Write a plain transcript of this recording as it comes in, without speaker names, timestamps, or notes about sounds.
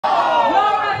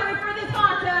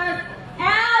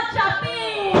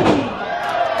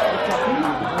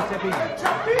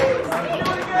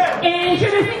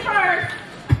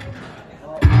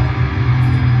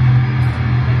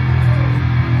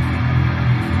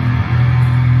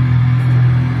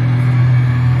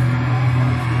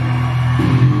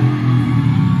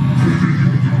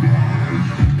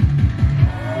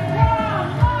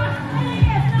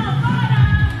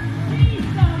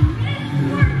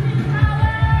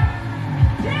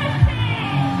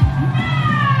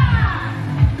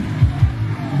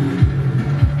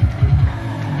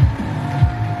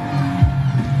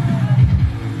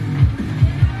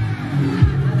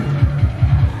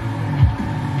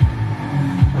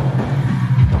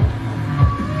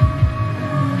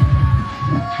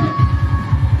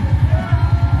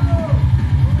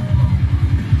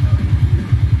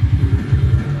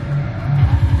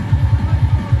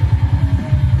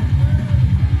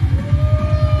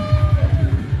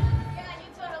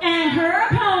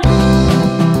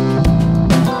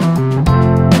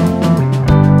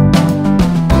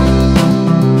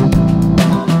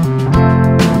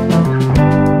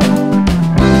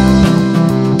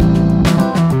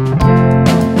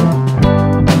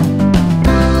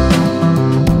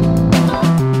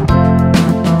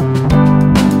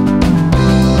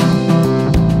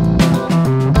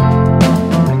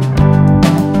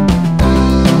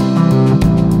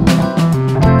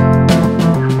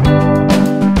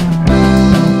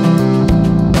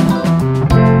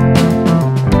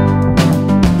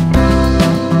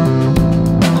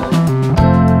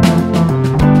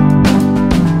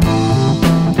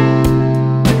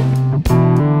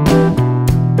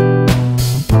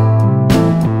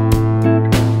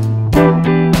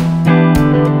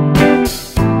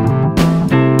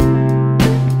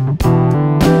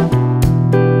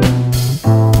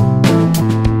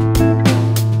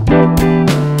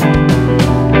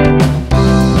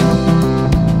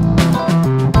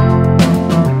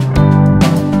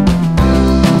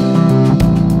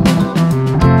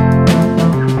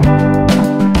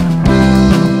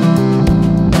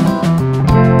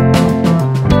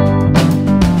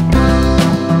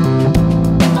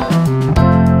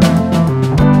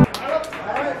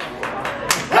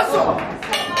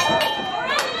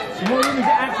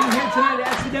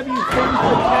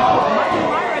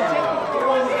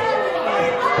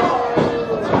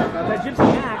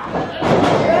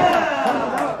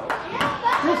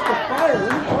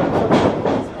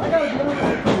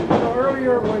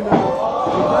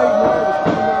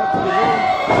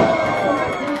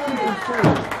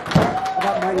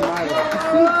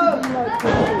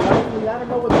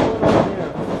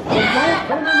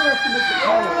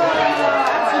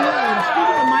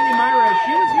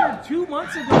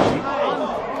minutes ago, she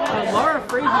on Laura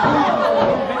Frazier. Kind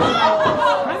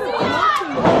of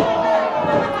blocking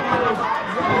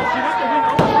she got the win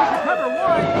over cover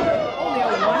one. Only a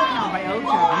 1 count by El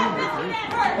Chapin.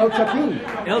 El Chapin.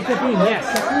 El Chapin, yes.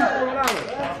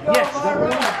 Yes.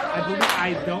 I believe,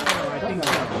 I don't know, I think so.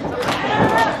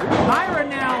 Mayra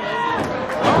now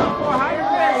going for higher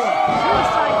miss.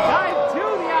 Suicide dive to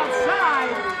the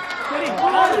outside. Getting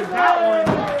caught in that one.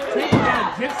 Taking down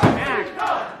Gypsy Mac.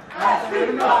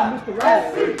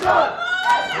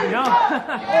 No.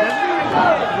 Doesn't even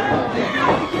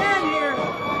again here.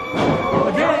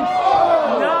 Again,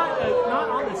 not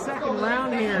on the second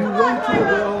round here. You went to the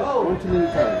wheel, went too many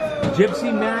times.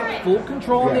 Gypsy Mac, full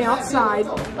control on the outside.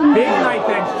 Big knife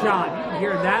edge shot. You can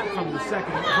hear that from the third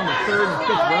and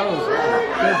fifth rows.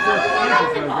 Third, fourth, and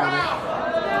fifth rows, rather.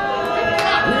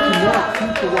 Gypsy Mac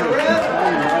seems to want to keep trying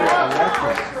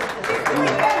the right direction.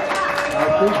 I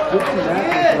think Gypsy Mac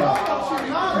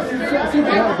seems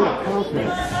to have a bit of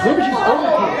confidence. Maybe she's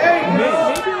overconfident. Maybe a little overconfident.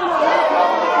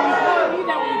 You need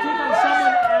that when you take on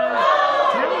someone as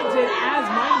talented as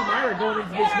Mayra going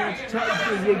into this match.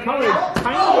 They call her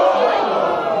tiny.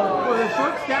 For her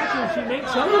short stature, she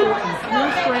makes up for it in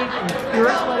pure strength and pure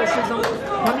athleticism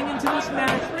coming into this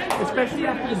match, especially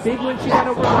after the big win she had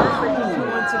over Laura Frazier 2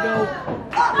 months ago.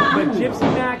 But Gypsy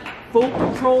Mac, full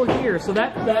control here, so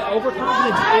that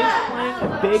overconfidence is playing a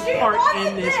big part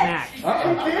in this match.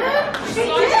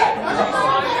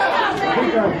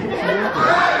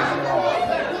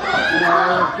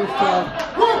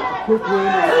 Quick win.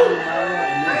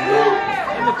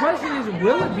 And the question is,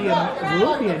 will it be a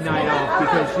night off?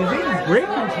 Because she's in great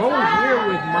control here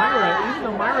with Mayra. Even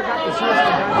though Mayra got the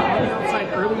suicide dive on the outside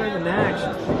earlier in the match,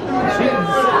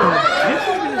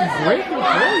 Gypsy's been in great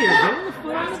control here, getting the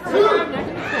foot on the floor, neck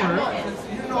in the corner.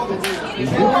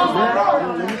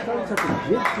 When you start such a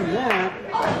Gypsy Mac,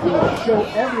 will show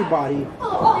everybody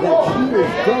that she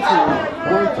is definitely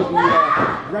going to be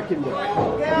reckoned with.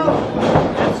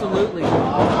 Absolutely.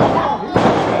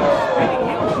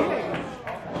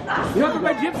 Covered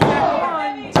by Gypsy Mac,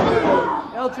 1,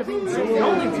 2. El Chapin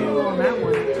only 2 on that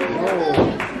one.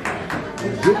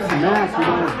 Gypsy Mac,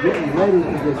 is getting ready to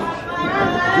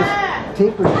just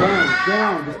take her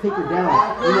down, just take her down.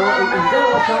 You know, and you gotta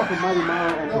watch out for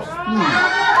Mayra and her speed.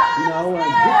 You know,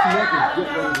 and Gypsy Mac is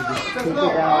getting ready to just take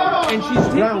her down. And she's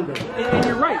ground her. And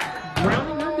you're right,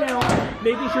 grounding her down,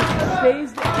 making sure she stays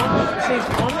on the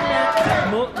mat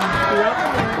throughout the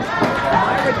match.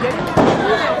 Mayra getting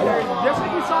out there, just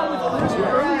like we saw with Chris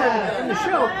earlier in the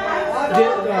show.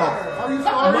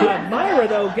 Mayra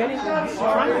though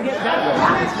trying to get back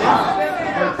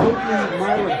taking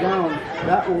Mayra down,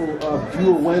 that will do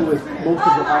away with most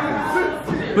of the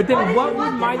offense. But then, what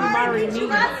would Mighty Mayra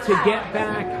need to get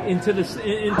back into her speed,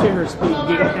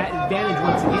 get that advantage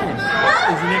once again?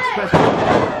 Is the next question.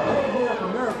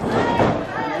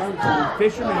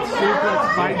 Fisherman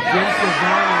suplex by Gypsy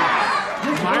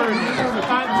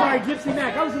Gypsy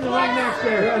Mac. I was in the wrong match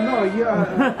there. Yeah, no, yeah.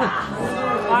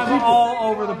 I'm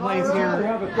all over the place here.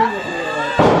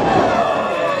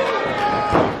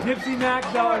 Gypsy Mac,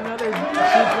 though, another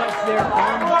suplex there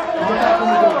on the floor.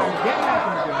 Get back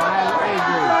in the game. I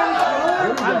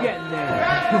agree. I'm getting there.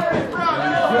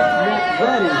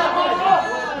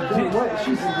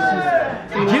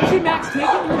 Gypsy Mac's taking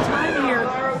her time here,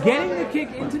 getting the kick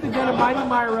into the gun of Mighty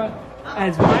Mayra.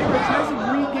 As Mayra tries to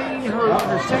regain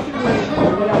her second win.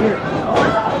 Here.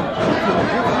 Around.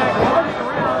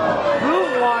 Boom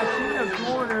wash in the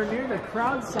corner near the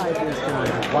crowd side this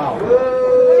time. Wow.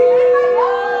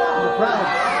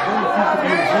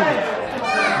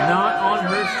 Not on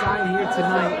her side here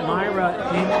tonight. Mayra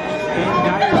in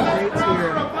dire straits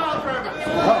here.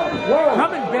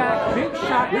 Coming back, big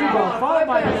shot elbow, followed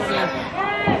by another.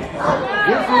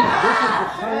 This is the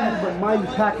tiny but mighty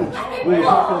package we were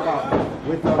talking about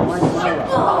with Mighty Mayra.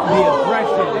 The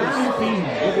aggression, the speed,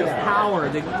 the power,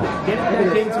 the getting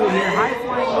back into it here. High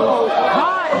flying move,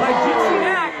 caught by Gypsy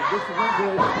Mac. This is not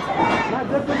good. Not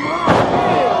good for Belly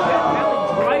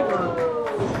driver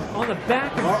on the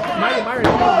back of Mighty Mayra.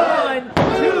 1,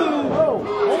 2,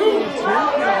 only 2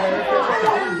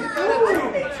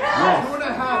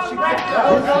 A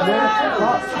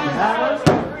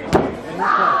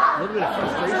little bit of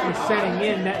frustration setting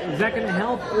in. Is that going to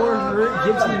help or hurt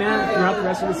Gypsy Mac throughout the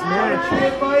rest of this match?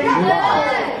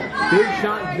 Big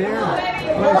shot there.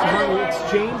 Nice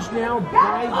exchange now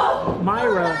by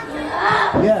Mayra.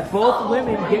 Yes. Both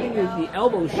women getting the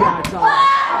elbow shots off.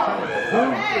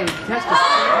 Trying to test the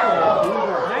skill.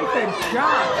 Nice and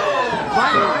shot by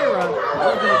Mayra.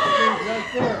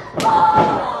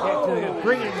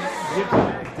 Bringing Gypsy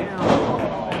Mac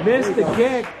down. Missed the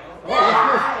kick. Another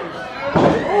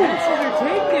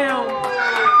takedown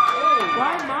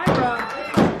by Mayra.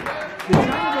 The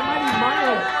time of the mighty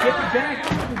Mayra getting back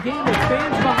into the game with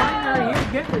fans behind her here,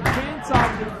 getting the chance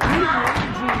off and feeding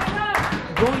energy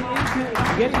going into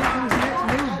getting into this next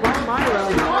move by Mayra.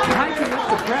 Hiking up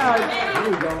the crowd. There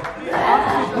we go.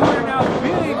 Opposite corner now,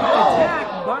 big attack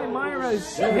by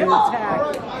Mayra's hip attack.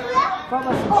 Followed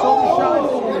by some shoulder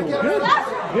shots and good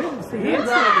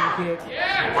handstanding kick.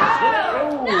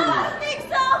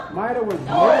 Mayra was ready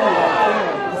right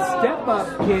there. Step up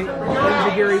kick,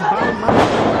 Enziguri by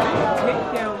Mayra.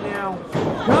 Takedown now.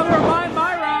 Cover by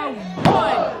Mayra.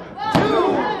 1, 2.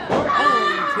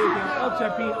 Takedown. El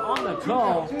Chapin on the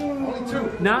call.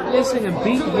 Not missing a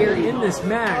beat here in this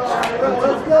match.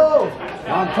 Let's go.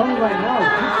 I'm telling you right now,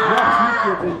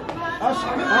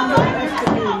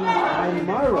 underestimating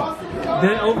Mayra.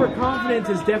 The overconfidence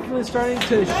is definitely starting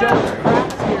to show its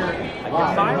cracks here.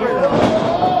 Mayra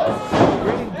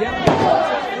bringing down now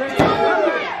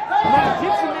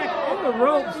Gypsy Mac on the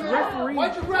ropes. Referee.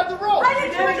 Why'd you grab the rope?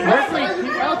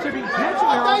 Referee El Chapin catching her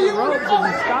on the ropes and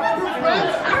he stops the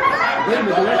finish. Wait a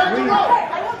minute, the referee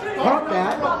caught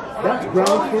that. That's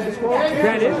grounds for disqualification.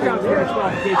 That is grounds for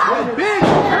disqualification. Big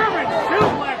German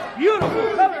suplex. Beautiful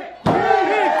cover.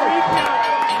 Big freak out.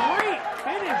 Great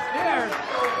finish there.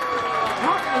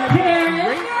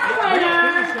 Great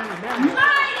finish on the match.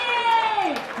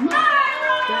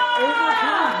 That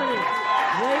overconfidence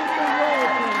played the role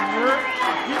to hurt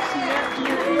Gypsy Mac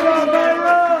here.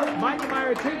 Mighty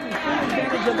Mayra taking full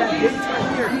advantage of that big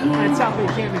time here at South Bay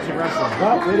Championship Wrestling.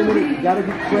 But wait a minute, you gotta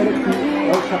give credit to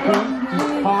El Chapin. He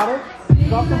caught it, he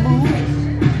got the move.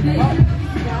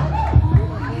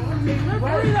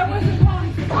 Referee, that wasn't